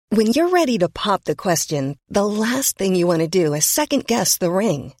When you're ready to pop the question, the last thing you want to do is second-guess the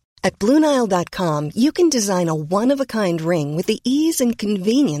ring. At BlueNile.com, you can design a one-of-a-kind ring with the ease and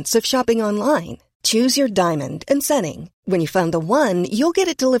convenience of shopping online. Choose your diamond and setting. When you find the one, you'll get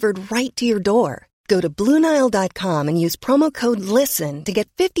it delivered right to your door. Go to BlueNile.com and use promo code LISTEN to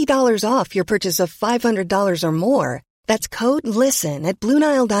get $50 off your purchase of $500 or more. That's code LISTEN at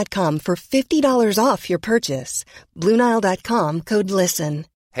BlueNile.com for $50 off your purchase. BlueNile.com, code LISTEN.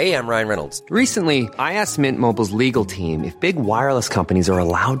 Hey, I'm Ryan Reynolds. Recently, I asked Mint Mobile's legal team if big wireless companies are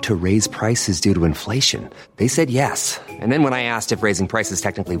allowed to raise prices due to inflation. They said yes. And then when I asked if raising prices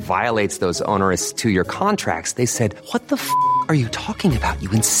technically violates those onerous two-year contracts, they said, "What the f*** are you talking about,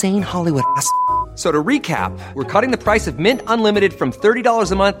 you insane Hollywood ass?" So to recap, we're cutting the price of Mint Unlimited from $30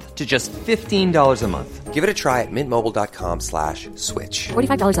 a month to just $15 a month. Give it a try at mintmobile.com/switch.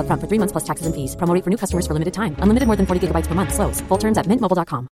 $45 up front for 3 months plus taxes and fees. Promo rate for new customers for limited time. Unlimited more than 40 gigabytes per month. Slows full terms at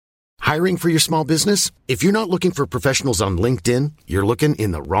mintmobile.com. Hiring for your small business? If you're not looking for professionals on LinkedIn, you're looking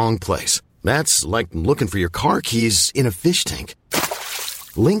in the wrong place. That's like looking for your car keys in a fish tank.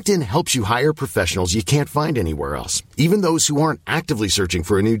 LinkedIn helps you hire professionals you can't find anywhere else, even those who aren't actively searching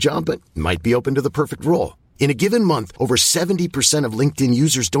for a new job but might be open to the perfect role. In a given month, over 70% of LinkedIn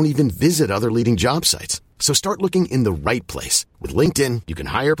users don't even visit other leading job sites. So start looking in the right place. With LinkedIn, you can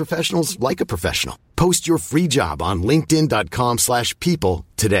hire professionals like a professional. Post your free job on linkedin.com/people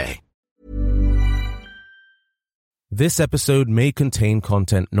today. This episode may contain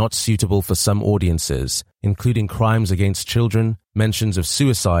content not suitable for some audiences, including crimes against children, mentions of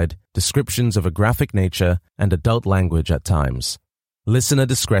suicide, descriptions of a graphic nature, and adult language at times. Listener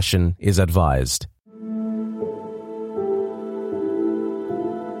discretion is advised.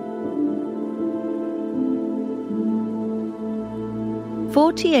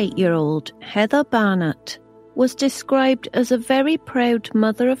 "48-year-old Heather Barnett was described as a very proud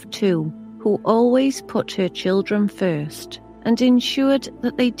mother of two who always put her children first and ensured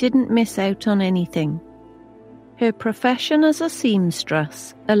that they didn't miss out on anything. Her profession as a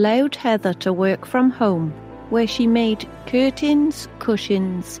seamstress allowed Heather to work from home, where she made curtains,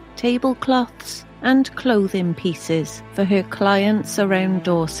 cushions, tablecloths, and clothing pieces for her clients around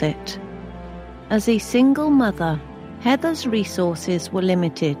Dorset. As a single mother, Heather's resources were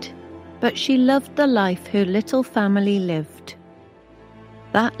limited, but she loved the life her little family lived.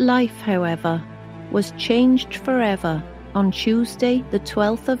 That life, however, was changed forever on Tuesday, the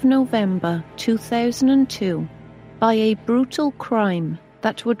 12th of November 2002, by a brutal crime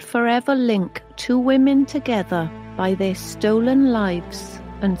that would forever link two women together by their stolen lives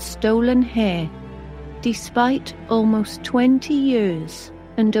and stolen hair, despite almost 20 years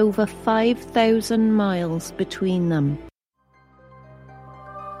and over 5,000 miles between them.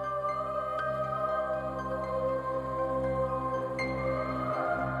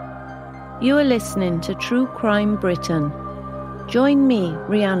 You are listening to True Crime Britain. Join me,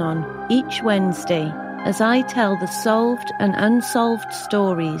 Rhiannon, each Wednesday as I tell the solved and unsolved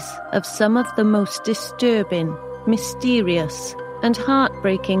stories of some of the most disturbing, mysterious, and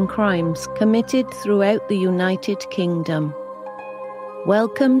heartbreaking crimes committed throughout the United Kingdom.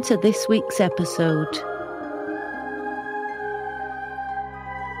 Welcome to this week's episode.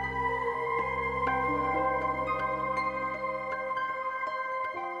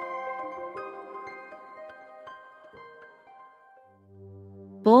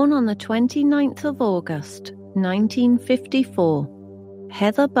 Born on the 29th of August, 1954,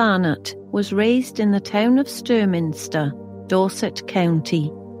 Heather Barnett was raised in the town of Sturminster, Dorset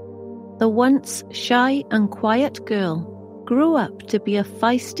County. The once shy and quiet girl grew up to be a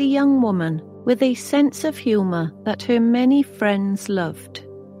feisty young woman with a sense of humour that her many friends loved.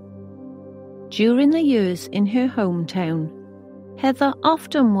 During the years in her hometown, Heather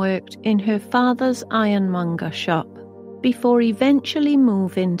often worked in her father's ironmonger shop, before eventually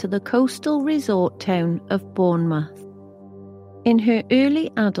moving to the coastal resort town of Bournemouth. In her early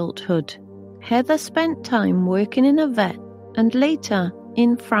adulthood, Heather spent time working in a vet and later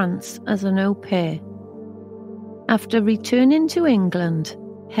in France as an au pair. After returning to England,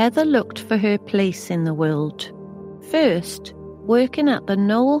 Heather looked for her place in the world, first working at the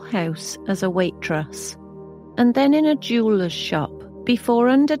Noel House as a waitress, and then in a jeweller's shop, before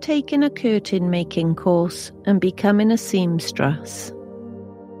undertaking a curtain-making course and becoming a seamstress.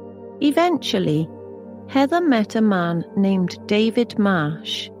 Eventually, Heather met a man named David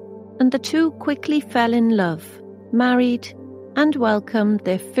Marsh, and the two quickly fell in love, married, and welcomed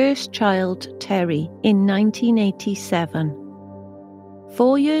their first child, Terry, in 1987.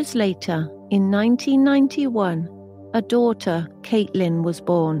 4 years later, in 1991, a daughter, Caitlin, was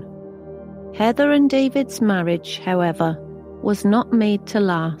born. Heather and David's marriage, however, was not made to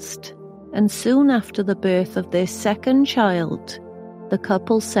last, and soon after the birth of their second child, the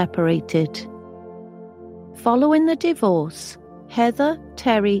couple separated. Following the divorce, Heather,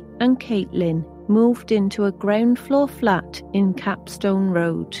 Terry and Caitlin moved into a ground floor flat in Capstone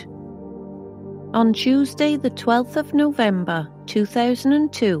Road. On Tuesday the 12th of November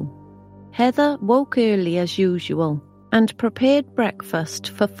 2002, Heather woke early as usual and prepared breakfast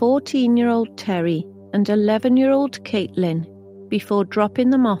for 14-year-old Terry and 11-year-old Caitlin before dropping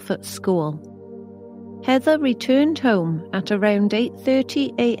them off at school. Heather returned home at around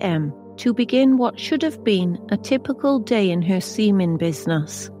 8:30 a.m. to begin what should have been a typical day in her seaming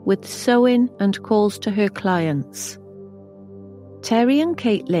business, with sewing and calls to her clients. Terry and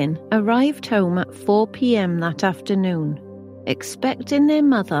Caitlin arrived home at 4 p.m. that afternoon, expecting their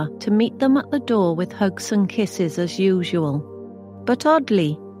mother to meet them at the door with hugs and kisses as usual. But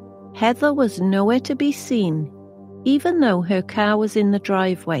oddly, Heather was nowhere to be seen, even though her car was in the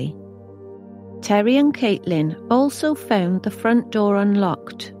driveway. Terry and Caitlin also found the front door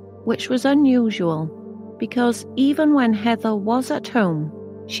unlocked, which was unusual because even when Heather was at home,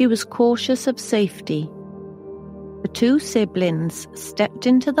 she was cautious of safety. The two siblings stepped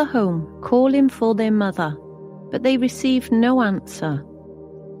into the home calling for their mother, but they received no answer.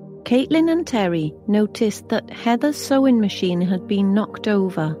 Caitlin and Terry noticed that Heather's sewing machine had been knocked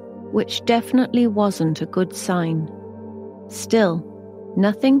over, which definitely wasn't a good sign. Still,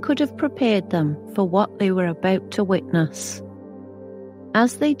 nothing could have prepared them for what they were about to witness.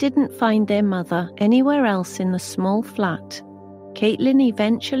 As they didn't find their mother anywhere else in the small flat, Caitlin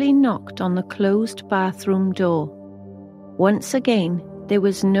eventually knocked on the closed bathroom door. Once again, there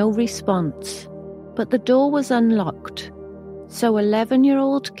was no response, but the door was unlocked, so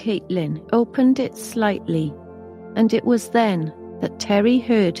 11-year-old Caitlin opened it slightly, and it was then that Terry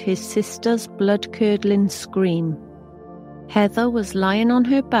heard his sister's blood-curdling scream. Heather was lying on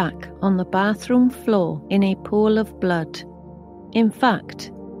her back on the bathroom floor in a pool of blood. In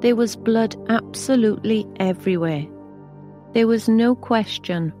fact, there was blood absolutely everywhere. There was no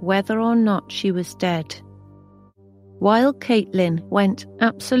question whether or not she was dead. While Caitlin went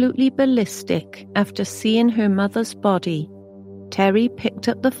absolutely ballistic after seeing her mother's body, Terry picked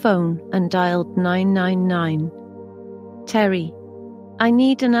up the phone and dialed 999. Terry, I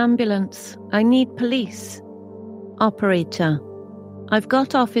need an ambulance. I need police. Operator, I've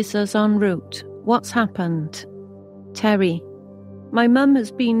got officers en route. What's happened? Terry, my mum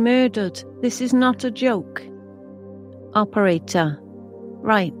has been murdered. This is not a joke. Operator,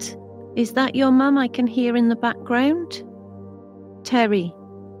 right. Is that your mum I can hear in the background? Terry,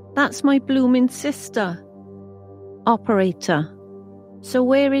 that's my blooming sister. Operator, so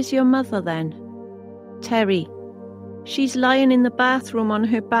where is your mother then? Terry, she's lying in the bathroom on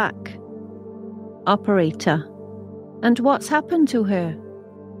her back. Operator, and what's happened to her?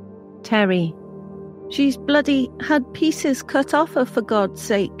 Terry, she's bloody had pieces cut off her for God's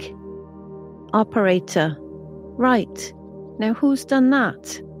sake. Operator, right. Now who's done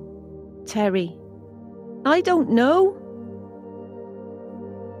that? Terry, I don't know.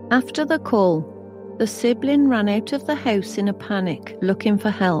 After the call, the sibling ran out of the house in a panic, looking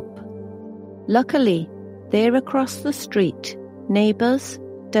for help. Luckily, there across the street, neighbours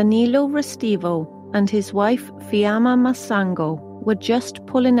Danilo Restivo and his wife Fiamma Massango were just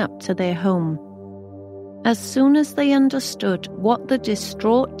pulling up to their home. As soon as they understood what the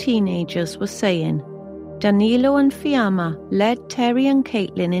distraught teenagers were saying, Danilo and Fiamma led Terry and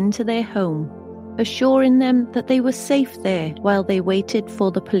Caitlin into their home, assuring them that they were safe there while they waited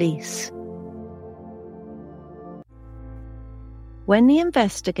for the police. When the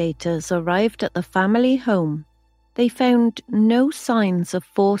investigators arrived at the family home, they found no signs of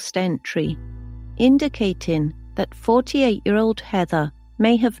forced entry, indicating that 48-year-old Heather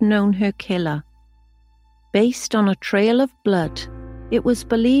may have known her killer. Based on a trail of blood, it was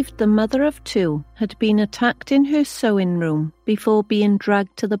believed the mother of two had been attacked in her sewing room before being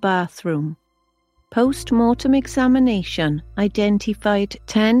dragged to the bathroom. Post-mortem examination identified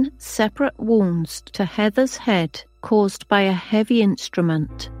 10 separate wounds to Heather's head caused by a heavy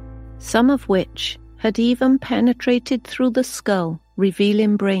instrument, some of which had even penetrated through the skull,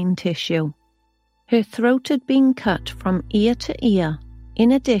 revealing brain tissue. Her throat had been cut from ear to ear,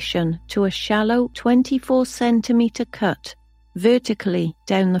 in addition to a shallow 24-centimetre cut vertically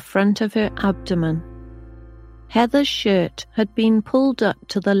down the front of her abdomen. Heather's shirt had been pulled up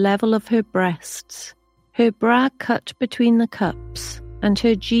to the level of her breasts, her bra cut between the cups, and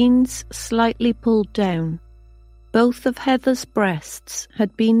her jeans slightly pulled down. Both of Heather's breasts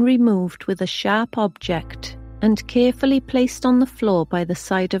had been removed with a sharp object and carefully placed on the floor by the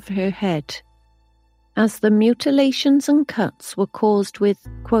side of her head. as the mutilations and cuts were caused with,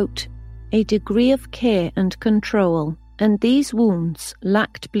 quote, a degree of care and control, and these wounds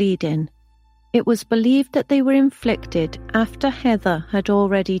lacked bleeding. It was believed that they were inflicted after Heather had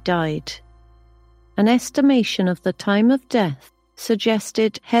already died. An estimation of the time of death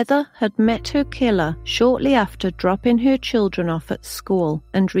suggested Heather had met her killer shortly after dropping her children off at school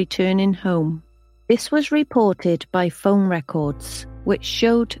and returning home. This was reported by phone records, which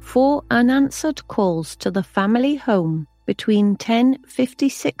showed 4 unanswered calls to the family home between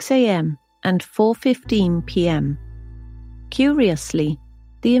 10:56 a.m. and 4:15 p.m. Curiously,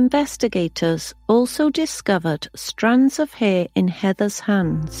 the investigators also discovered strands of hair in Heather's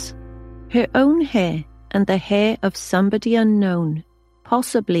hands, her own hair and the hair of somebody unknown,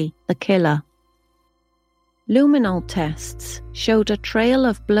 possibly the killer. Luminol tests showed a trail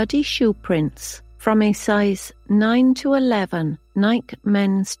of bloody shoe prints from a size 9 to 11 Nike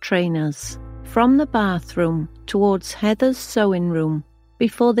men's trainers from the bathroom towards Heather's sewing room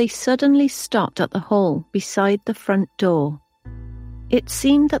before they suddenly stopped at the hall beside the front door. It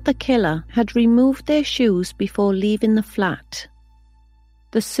seemed that the killer had removed their shoes before leaving the flat.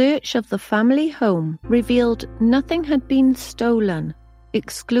 The search of the family home revealed nothing had been stolen,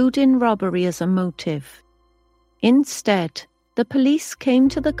 excluding robbery as a motive. Instead, the police came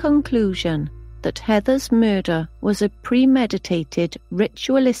to the conclusion that Heather's murder was a premeditated,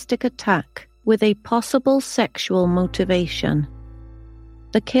 ritualistic attack with a possible sexual motivation.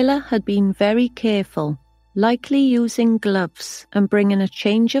 The killer had been very careful, likely using gloves and bringing a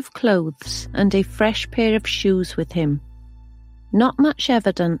change of clothes and a fresh pair of shoes with him. Not much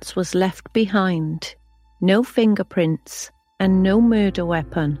evidence was left behind, no fingerprints and no murder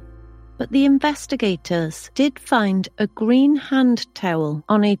weapon. But the investigators did find a green hand towel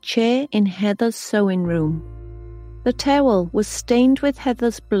on a chair in Heather's sewing room. The towel was stained with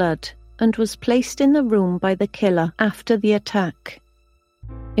Heather's blood and was placed in the room by the killer after the attack.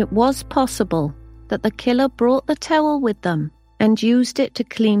 It was possible that the killer brought the towel with them and used it to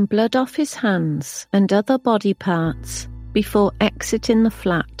clean blood off his hands and other body parts before exiting the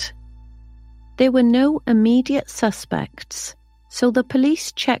flat. There were no immediate suspects, so the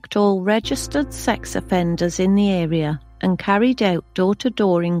police checked all registered sex offenders in the area and carried out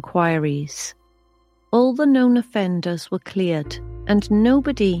door-to-door inquiries. All the known offenders were cleared, and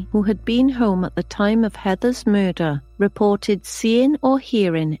nobody who had been home at the time of Heather's murder reported seeing or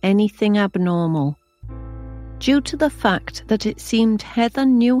hearing anything abnormal. Due to the fact that it seemed Heather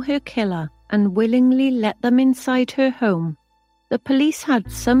knew her killer and willingly let them inside her home, the police had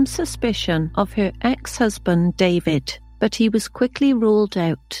some suspicion of her ex-husband David, but he was quickly ruled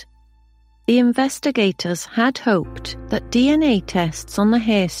out. The investigators had hoped that DNA tests on the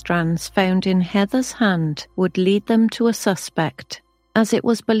hair strands found in Heather's hand would lead them to a suspect, as it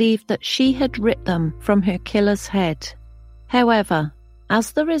was believed that she had ripped them from her killer's head. However,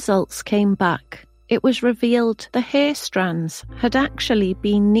 as the results came back, it was revealed the hair strands had actually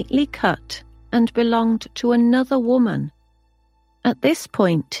been neatly cut and belonged to another woman. At this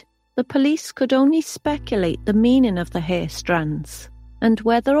point, the police could only speculate the meaning of the hair strands and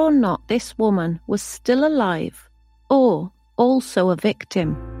whether or not this woman was still alive or also a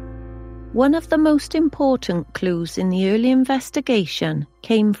victim. One of the most important clues in the early investigation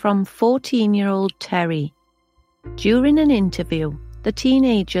came from 14-year-old Terry. During an interview, the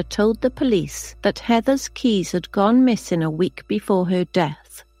teenager told the police that Heather's keys had gone missing a week before her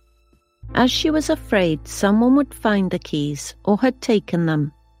death. As she was afraid someone would find the keys or had taken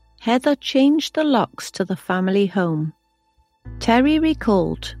them, Heather changed the locks to the family home. Terry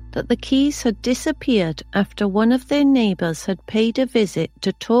recalled that the keys had disappeared after one of their neighbours had paid a visit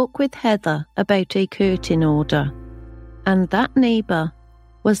to talk with Heather about a curtain order. And that neighbour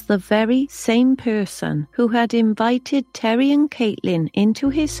was the very same person who had invited Terry and Caitlin into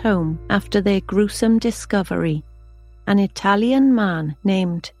his home after their gruesome discovery, an Italian man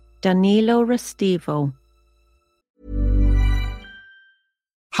named Danilo Restivo.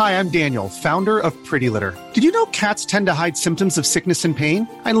 Hi, I'm Daniel, founder of Pretty Litter. Did you know cats tend to hide symptoms of sickness and pain?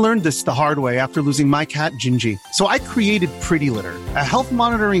 I learned this the hard way after losing my cat, Gingy. So I created Pretty Litter, a health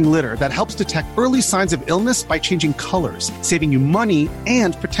monitoring litter that helps detect early signs of illness by changing colors, saving you money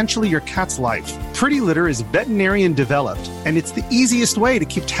and potentially your cat's life. Pretty Litter is veterinarian developed, and it's the easiest way to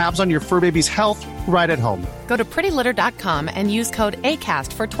keep tabs on your fur baby's health right at home. Go to prettylitter.com and use code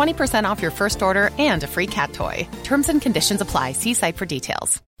ACAST for 20% off your first order and a free cat toy. Terms and conditions apply. See site for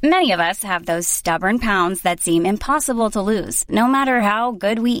details. Many of us have those stubborn pounds that seem impossible to lose, no matter how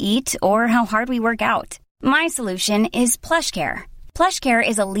good we eat or how hard we work out. My solution is PlushCare. PlushCare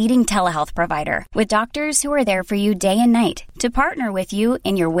is a leading telehealth provider with doctors who are there for you day and night to partner with you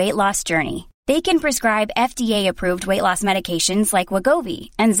in your weight loss journey. They can prescribe FDA-approved weight loss medications like Wegovy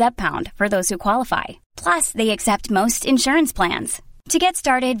and Zepbound for those who qualify. Plus, they accept most insurance plans. To get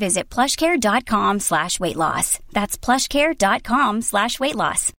started, visit plushcare.com/weightloss. That's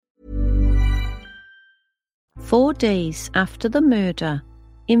plushcare.com/weightloss. 4 days after the murder,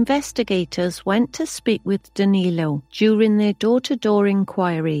 investigators went to speak with Danilo during their door-to-door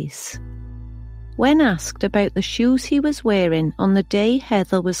inquiries. When asked about the shoes he was wearing on the day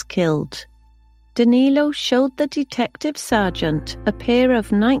Heather was killed, Danilo showed the detective sergeant a pair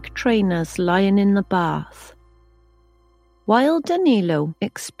of Nike trainers lying in the bath. While Danilo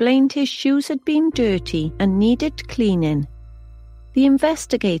explained his shoes had been dirty and needed cleaning, the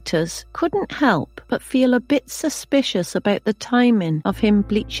investigators couldn't help but feel a bit suspicious about the timing of him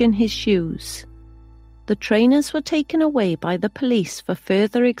bleaching his shoes. The trainers were taken away by the police for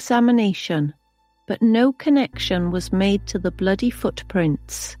further examination, but no connection was made to the bloody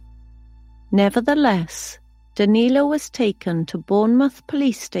footprints. Nevertheless, Danilo was taken to Bournemouth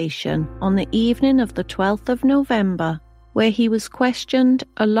Police Station on the evening of the 12th of November, where he was questioned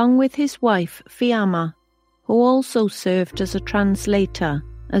along with his wife, Fiamma, who also served as a translator,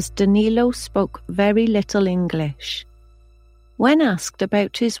 as Danilo spoke very little English. When asked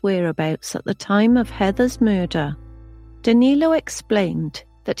about his whereabouts at the time of Heather's murder, Danilo explained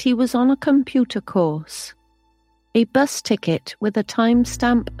that he was on a computer course. A bus ticket with a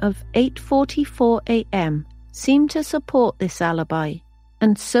timestamp of 8:44 a.m. seemed to support this alibi,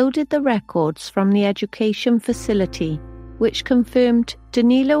 and so did the records from the education facility, which confirmed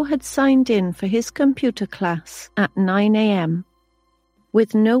Danilo had signed in for his computer class at 9 a.m.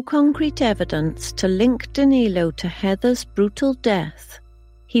 With no concrete evidence to link Danilo to Heather's brutal death,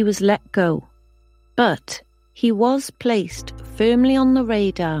 he was let go. But he was placed firmly on the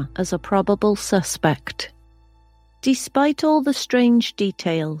radar as a probable suspect. Despite all the strange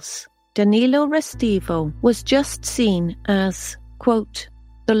details, Danilo Restivo was just seen as, quote,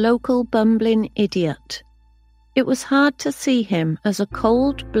 the local bumbling idiot. It was hard to see him as a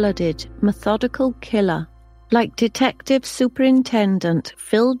cold-blooded, methodical killer, like Detective Superintendent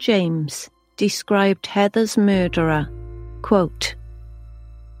Phil James described Heather's murderer. Quote,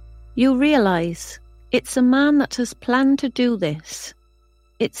 "You realize it's a man that has planned to do this.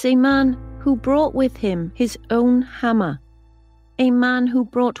 It's a man who brought with him his own hammer, a man who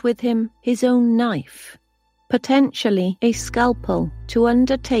brought with him his own knife, potentially a scalpel to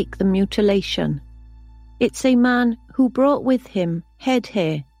undertake the mutilation. It's a man who brought with him head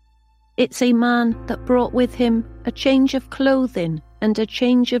hair. It's a man that brought with him a change of clothing and a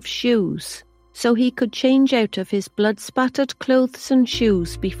change of shoes, so he could change out of his blood-spattered clothes and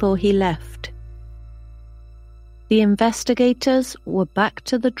shoes before he left." The investigators were back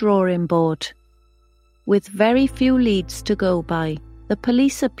to the drawing board. With very few leads to go by, the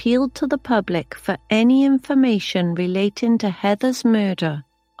police appealed to the public for any information relating to Heather's murder,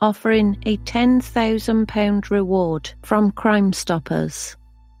 offering a £10,000 reward from Crime Stoppers.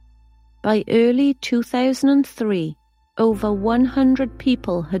 By early 2003, over 100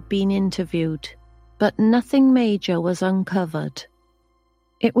 people had been interviewed, but nothing major was uncovered.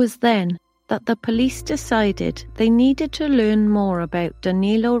 It was then that the police decided they needed to learn more about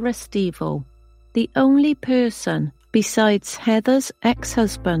Danilo Restivo, the only person besides Heather's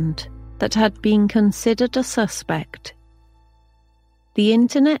ex-husband that had been considered a suspect. The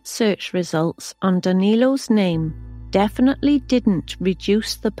internet search results on Danilo's name definitely didn't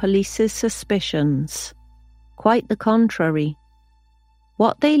reduce the police's suspicions. Quite the contrary.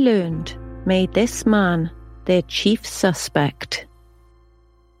 What they learned made this man their chief suspect.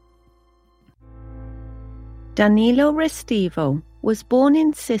 Danilo Restivo was born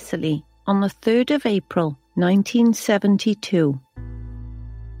in Sicily on the 3rd of April 1972.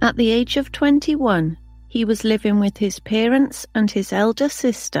 At the age of 21, he was living with his parents and his elder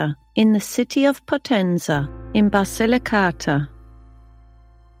sister in the city of Potenza in Basilicata.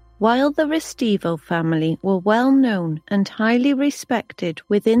 While the Restivo family were well known and highly respected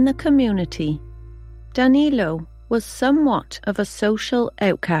within the community, Danilo was somewhat of a social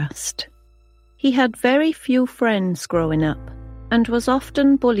outcast. He had very few friends growing up and was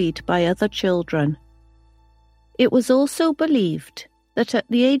often bullied by other children. It was also believed that at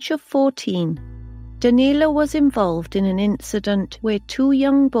the age of 14, Danilo was involved in an incident where 2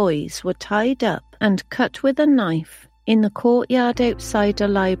 young boys were tied up and cut with a knife in the courtyard outside a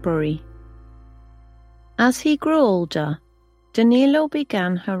library. As he grew older, Danilo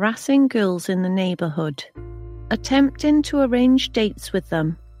began harassing girls in the neighborhood, attempting to arrange dates with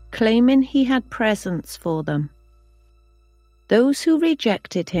them, claiming he had presents for them. Those who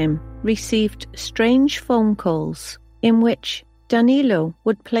rejected him received strange phone calls in which Danilo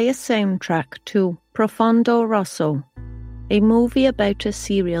would play a soundtrack to Profondo Rosso, a movie about a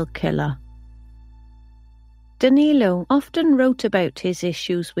serial killer. Danilo often wrote about his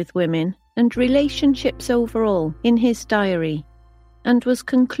issues with women and relationships overall in his diary, and was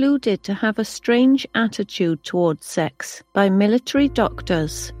concluded to have a strange attitude towards sex by military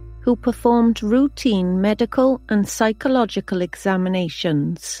doctors who performed routine medical and psychological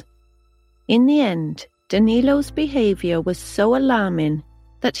examinations. In the end, Danilo's behaviour was so alarming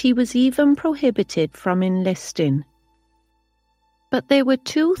that he was even prohibited from enlisting. But there were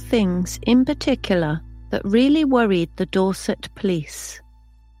two things in particular that really worried the Dorset police.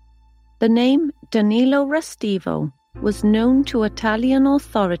 The name Danilo Restivo was known to Italian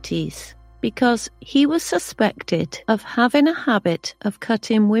authorities because he was suspected of having a habit of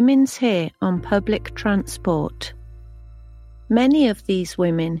cutting women's hair on public transport. Many of these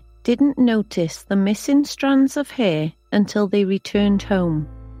women didn't notice the missing strands of hair until they returned home,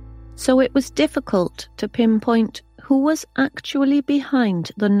 so it was difficult to pinpoint who was actually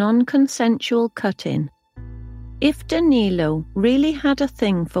behind the non-consensual cutting. If Danilo really had a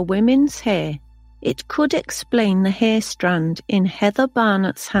thing for women's hair, it could explain the hair strand in Heather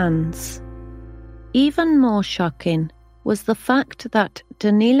Barnett's hands. Even more shocking was the fact that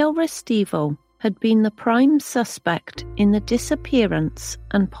Danilo Restivo had been the prime suspect in the disappearance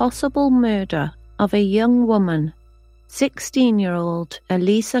and possible murder of a young woman, 16-year-old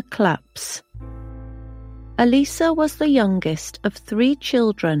Elisa Claps. Elisa was the youngest of 3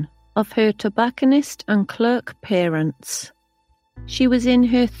 children of her tobacconist and clerk parents. She was in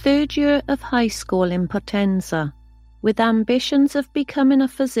her 3rd year of high school in Potenza, with ambitions of becoming a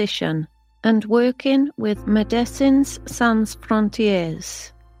physician and working with Médecins Sans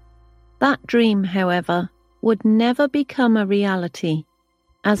Frontières. That dream, however, would never become a reality,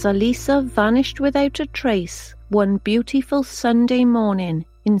 as Elisa vanished without a trace one beautiful Sunday morning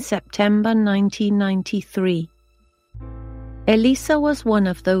in September 1993. Elisa was one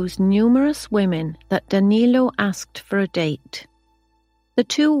of those numerous women that Danilo asked for a date. The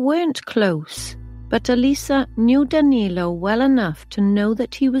two weren't close, but Elisa knew Danilo well enough to know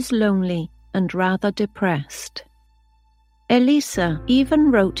that he was lonely and rather depressed. Elisa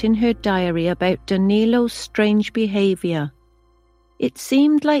even wrote in her diary about Danilo's strange behaviour. It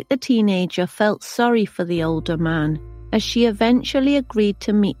seemed like the teenager felt sorry for the older man, as she eventually agreed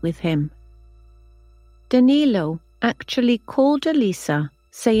to meet with him. Danilo actually called Elisa,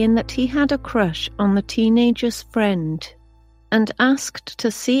 saying that he had a crush on the teenager's friend, and asked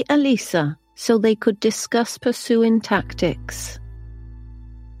to see Elisa so they could discuss pursuing tactics.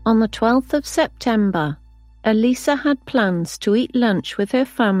 On the 12th of September, Elisa had plans to eat lunch with her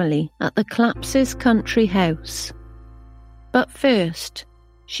family at the Clapses' country house. But first,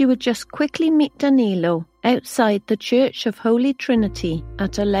 she would just quickly meet Danilo outside the Church of Holy Trinity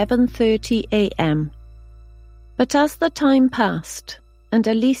at 11:30 a.m. But as the time passed, and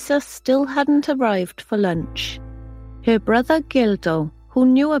Elisa still hadn't arrived for lunch, her brother Gildo, who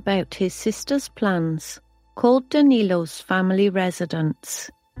knew about his sister's plans, called Danilo's family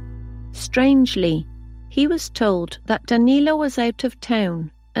residence. Strangely, he was told that Danilo was out of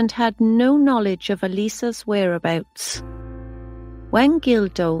town and had no knowledge of Elisa's whereabouts. When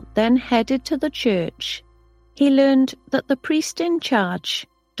Gildo then headed to the church, he learned that the priest in charge,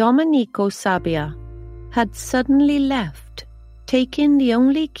 Domenico Sabbia, had suddenly left, taking the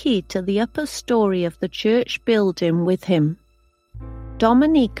only key to the upper story of the church building with him.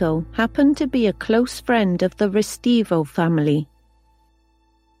 Domenico happened to be a close friend of the Restivo family.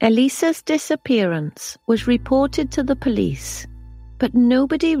 Elisa's disappearance was reported to the police, but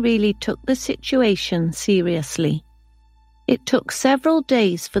nobody really took the situation seriously. It took several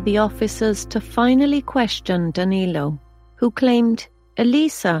days for the officers to finally question Danilo, who claimed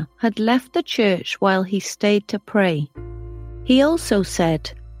Elisa had left the church while he stayed to pray. He also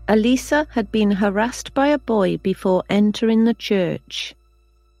said Elisa had been harassed by a boy before entering the church.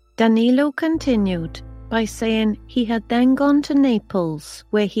 Danilo continued by saying he had then gone to Naples,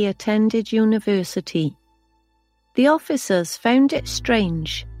 where he attended university. The officers found it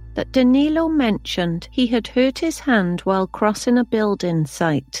strange that Danilo mentioned he had hurt his hand while crossing a building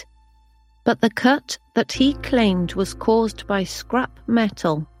site, but the cut that he claimed was caused by scrap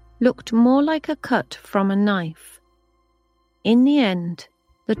metal looked more like a cut from a knife. In the end,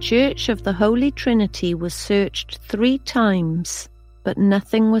 the Church of the Holy Trinity was searched 3 times, but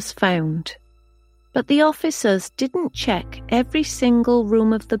nothing was found. But the officers didn't check every single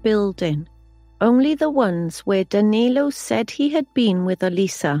room of the building, only the ones where Danilo said he had been with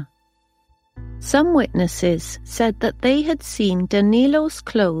Elisa. Some witnesses said that they had seen Danilo's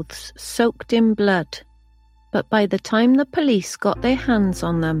clothes soaked in blood. but by the time the police got their hands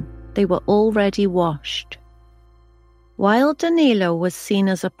on them, they were already washed. While Danilo was seen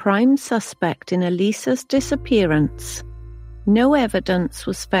as a prime suspect in Elisa's disappearance, no evidence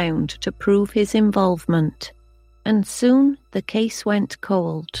was found to prove his involvement, and soon the case went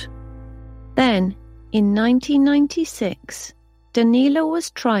cold. Then, in 1996, Danilo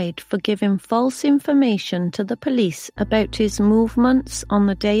was tried for giving false information to the police about his movements on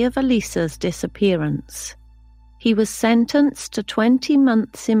the day of Elisa's disappearance. He was sentenced to 20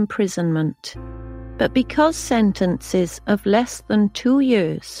 months imprisonment, but because sentences of less than 2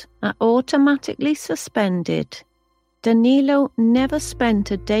 years are automatically suspended, Danilo never spent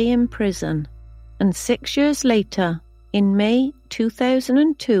a day in prison, and 6 years later, in May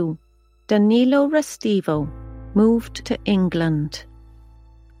 2002, Danilo Restivo moved to England.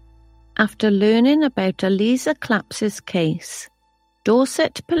 After learning about Elisa Clapps's case,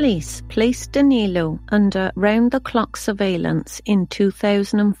 Dorset police placed Danilo under round-the-clock surveillance in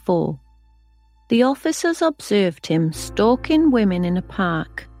 2004. The officers observed him stalking women in a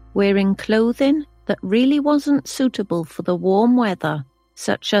park, wearing clothing that really wasn't suitable for the warm weather,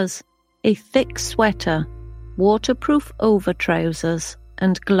 such as a thick sweater, waterproof overtrousers,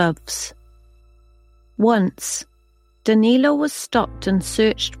 and gloves. Once, Danilo was stopped and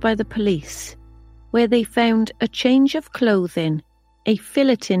searched by the police, where they found a change of clothing, a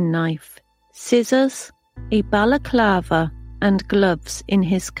filleting knife, scissors, a balaclava, and gloves in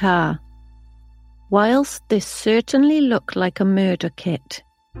his car. Whilst this certainly looked like a murder kit,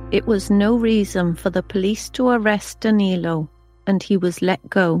 it was no reason for the police to arrest Danilo, and he was let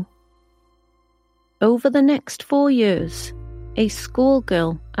go. Over the next 4 years, a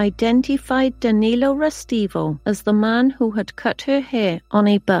schoolgirl identified Danilo Restivo as the man who had cut her hair on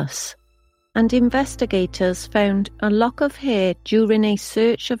a bus, and investigators found a lock of hair during a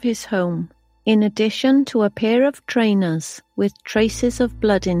search of his home, in addition to a pair of trainers with traces of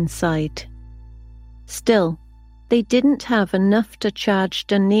blood inside. Still, they didn't have enough to charge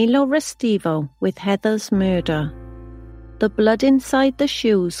Danilo Restivo with Heather's murder. The blood inside the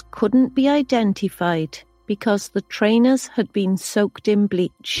shoes couldn't be identified because the trainers had been soaked in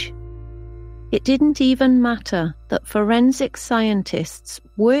bleach. It didn't even matter that forensic scientists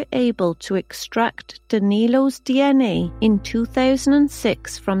were able to extract Danilo's DNA in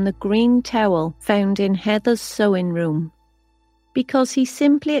 2006 from the green towel found in Heather's sewing room, because he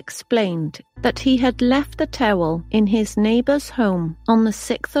simply explained that he had left the towel in his neighbour's home on the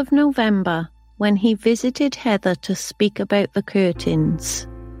 6th of November when he visited Heather to speak about the curtains.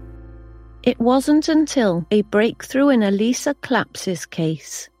 It wasn't until a breakthrough in Elisa Clapps's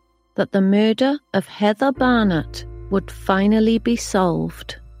case that the murder of Heather Barnett would finally be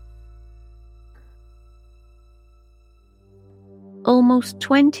solved. Almost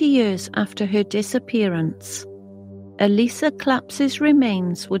 20 years after her disappearance, Elisa Clapps's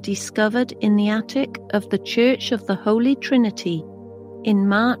remains were discovered in the attic of the Church of the Holy Trinity in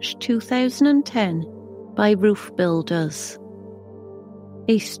March 2010 by roof builders.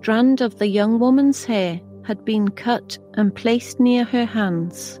 A strand of the young woman's hair had been cut and placed near her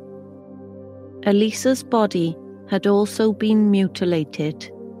hands. Elisa's body had also been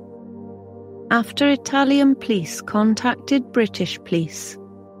mutilated. After Italian police contacted British police,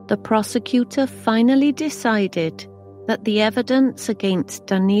 the prosecutor finally decided that the evidence against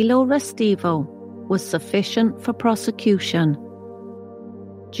Danilo Restivo was sufficient for prosecution.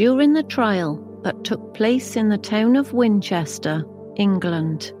 During the trial that took place in the town of Winchester,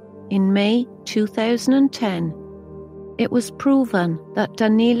 England, in May 2010, it was proven that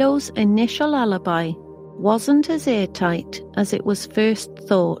Danilo's initial alibi wasn't as airtight as it was first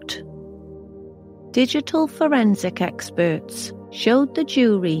thought. Digital forensic experts showed the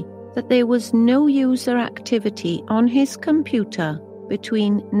jury that there was no user activity on his computer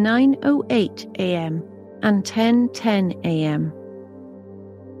between 9:08 a.m. and 10:10 a.m.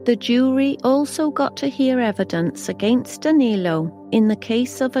 The jury also got to hear evidence against Danilo in the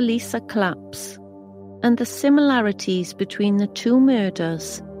case of Elisa Claps, and the similarities between the two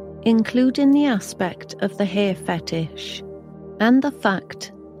murders, including the aspect of the hair fetish, and the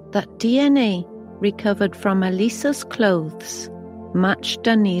fact that DNA recovered from Elisa's clothes matched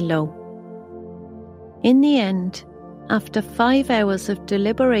Danilo. In the end, after 5 hours of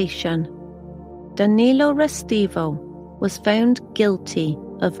deliberation, Danilo Restivo was found guilty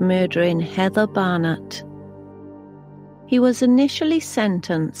of murdering Heather Barnett. He was initially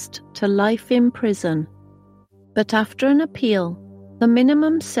sentenced to life in prison, but after an appeal, the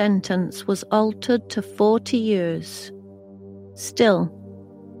minimum sentence was altered to 40 years. Still,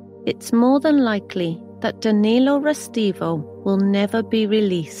 it's more than likely that Danilo Restivo will never be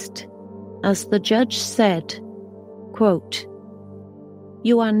released. as the judge said, quote,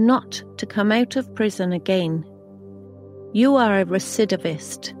 "You are not to come out of prison again. You are a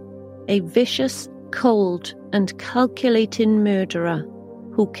recidivist, a vicious, cold, and calculating murderer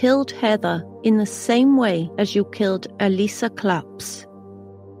who killed Heather in the same way as you killed Elisa Claps.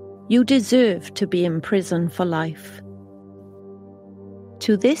 You deserve to be in prison for life."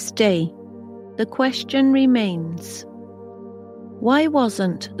 To this day, the question remains, why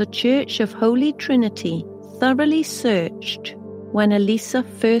wasn't the Church of Holy Trinity thoroughly searched when Elisa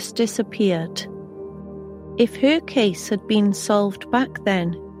first disappeared? If her case had been solved back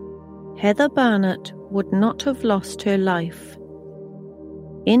then, Heather Barnett would not have lost her life.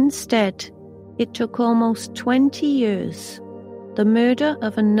 Instead, it took almost 20 years, the murder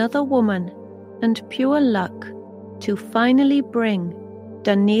of another woman, and pure luck to finally bring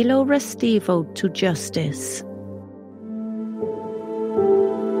Danilo Restivo to justice.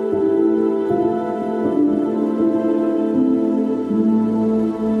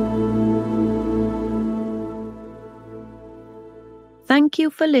 Thank you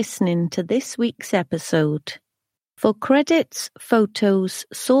for listening to this week's episode. For credits, photos,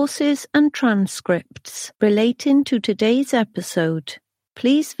 sources, and transcripts relating to today's episode,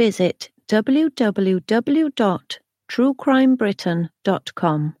 please visit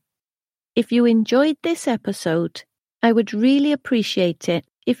www.truecrimebritain.com. If you enjoyed this episode, I would really appreciate it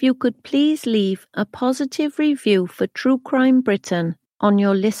if you could please leave a positive review for True Crime Britain on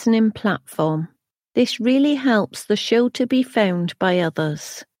your listening platform. This really helps the show to be found by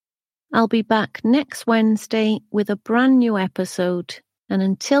others. I'll be back next Wednesday with a brand new episode, and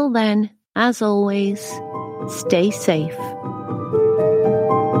until then, as always, stay safe.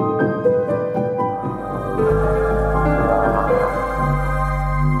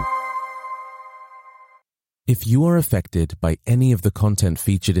 If you are affected by any of the content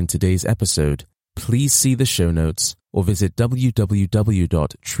featured in today's episode, please see the show notes or visit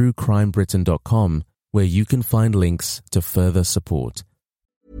www.truecrimebritain.com, where you can find links to further support.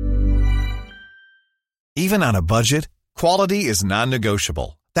 Even on a budget, quality is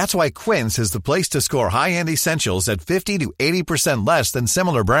non-negotiable. That's why Quince is the place to score high-end essentials at 50 to 80% less than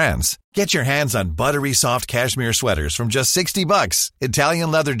similar brands. Get your hands on buttery soft cashmere sweaters from just $60,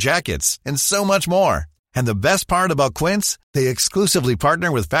 Italian leather jackets, and so much more. And the best part about Quince, they exclusively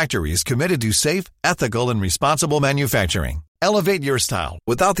partner with factories committed to safe, ethical, and responsible manufacturing. Elevate your style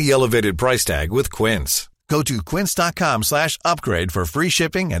without the elevated price tag with Quince. Go to quince.com/upgrade for free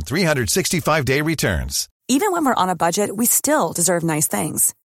shipping and 365-day returns. Even when we're on a budget, we still deserve nice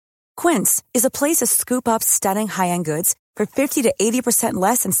things. Quince is a place to scoop up stunning high-end goods for 50 to 80%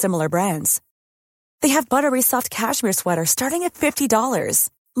 less than similar brands. They have buttery soft cashmere sweaters starting at $50,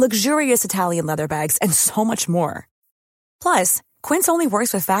 luxurious Italian leather bags, and so much more. Plus, Quince only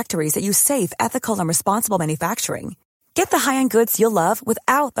works with factories that use safe, ethical, and responsible manufacturing. Get the high-end goods you'll love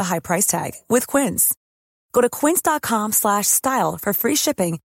without the high price tag with Quince. Go to quince.com/style for free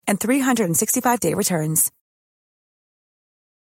shipping and 365-day returns.